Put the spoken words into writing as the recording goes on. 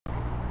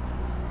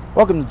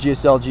Welcome to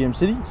GSL GM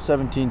City,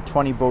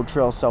 1720 Bow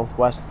Trail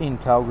Southwest in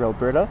Calgary,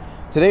 Alberta.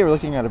 Today we're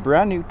looking at a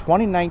brand new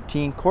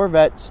 2019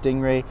 Corvette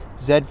Stingray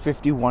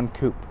Z51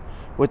 Coupe.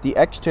 With the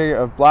exterior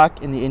of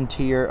black and the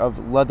interior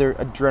of leather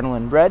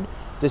adrenaline red,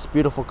 this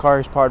beautiful car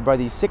is powered by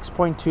the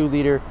 6.2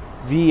 liter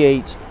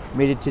V8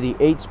 mated to the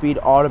 8-speed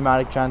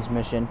automatic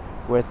transmission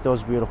with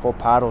those beautiful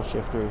paddle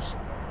shifters.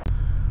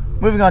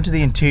 Moving on to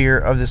the interior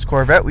of this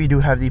Corvette, we do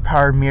have the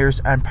power mirrors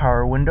and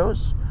power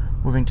windows.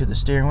 Moving to the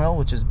steering wheel,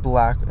 which is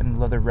black and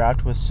leather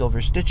wrapped with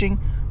silver stitching.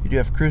 You do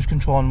have cruise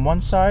control on one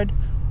side,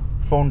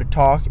 phone to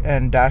talk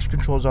and dash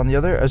controls on the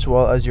other, as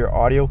well as your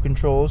audio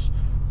controls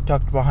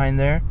tucked behind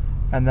there,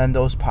 and then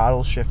those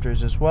paddle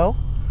shifters as well.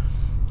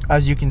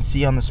 As you can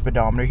see on the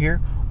speedometer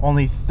here,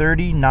 only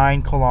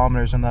 39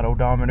 kilometers on that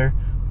odometer.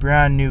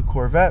 Brand new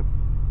Corvette,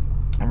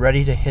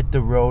 ready to hit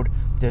the road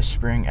this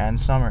spring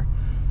and summer.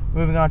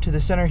 Moving on to the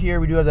center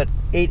here, we do have that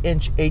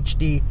 8-inch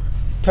HD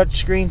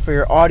touchscreen for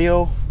your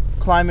audio,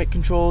 climate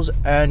controls,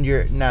 and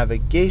your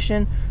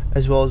navigation,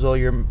 as well as all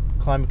your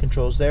climate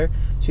controls there.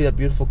 See that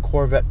beautiful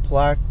Corvette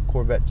plaque,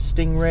 Corvette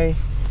Stingray.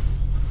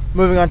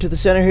 Moving on to the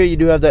center here, you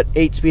do have that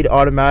 8-speed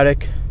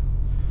automatic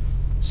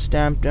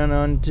stamped down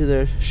onto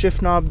the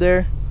shift knob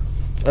there,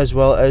 as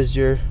well as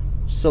your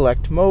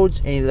select modes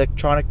and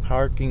electronic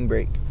parking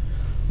brake.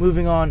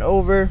 Moving on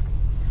over,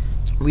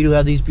 we do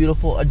have these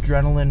beautiful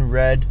adrenaline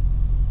red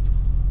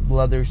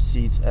leather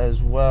seats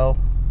as well.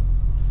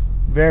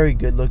 Very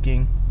good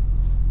looking.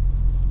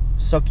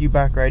 Suck you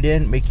back right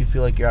in, make you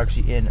feel like you're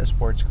actually in a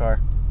sports car.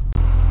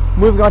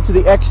 Moving on to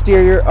the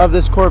exterior of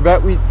this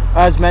Corvette,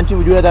 as mentioned,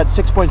 we do have that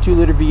 6.2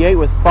 liter V8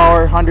 with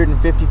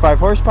 455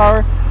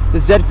 horsepower. The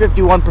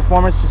Z51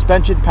 performance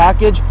suspension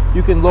package,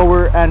 you can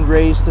lower and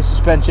raise the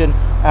suspension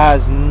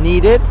as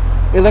needed.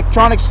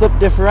 Electronic slip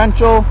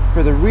differential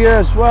for the rear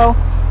as well,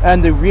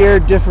 and the rear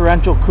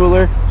differential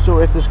cooler, so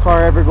if this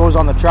car ever goes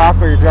on the track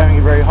or you're driving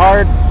it very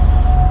hard,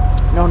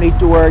 no need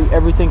to worry,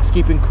 everything's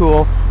keeping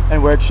cool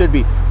and where it should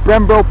be.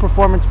 Brembo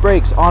performance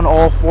brakes on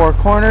all four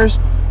corners.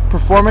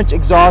 Performance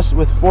exhaust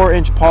with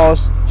 4-inch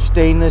polished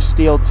stainless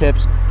steel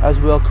tips as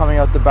well coming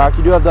out the back.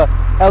 You do have the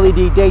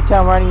LED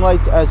daytime running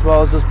lights as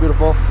well as those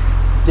beautiful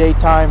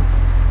daytime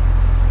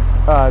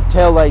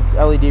tail lights,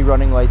 LED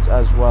running lights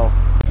as well.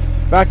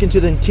 Back into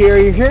the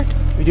interior here,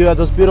 we do have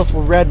those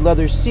beautiful red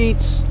leather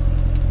seats.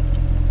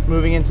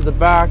 Moving into the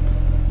back,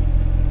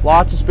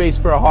 lots of space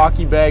for a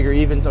hockey bag or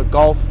even some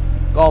golf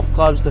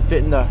clubs to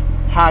fit in the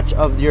hatch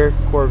of your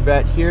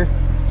Corvette here.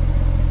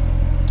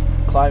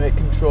 Climate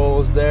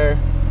controls there.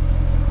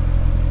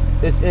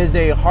 This is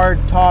a hard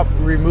top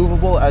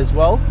removable as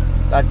well.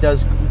 That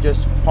does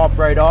just pop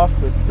right off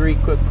with 3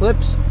 quick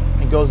clips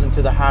and goes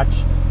into the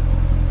hatch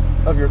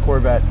of your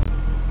Corvette.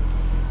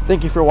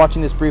 Thank you for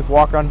watching this brief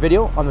walk around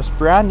video on this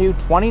brand new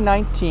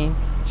 2019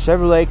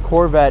 Chevrolet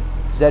Corvette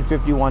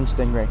Z51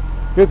 Stingray.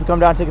 We hope you come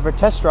down and take it for a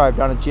test drive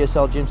down at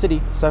GSL GM City,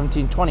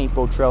 1720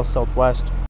 Bow Trail Southwest.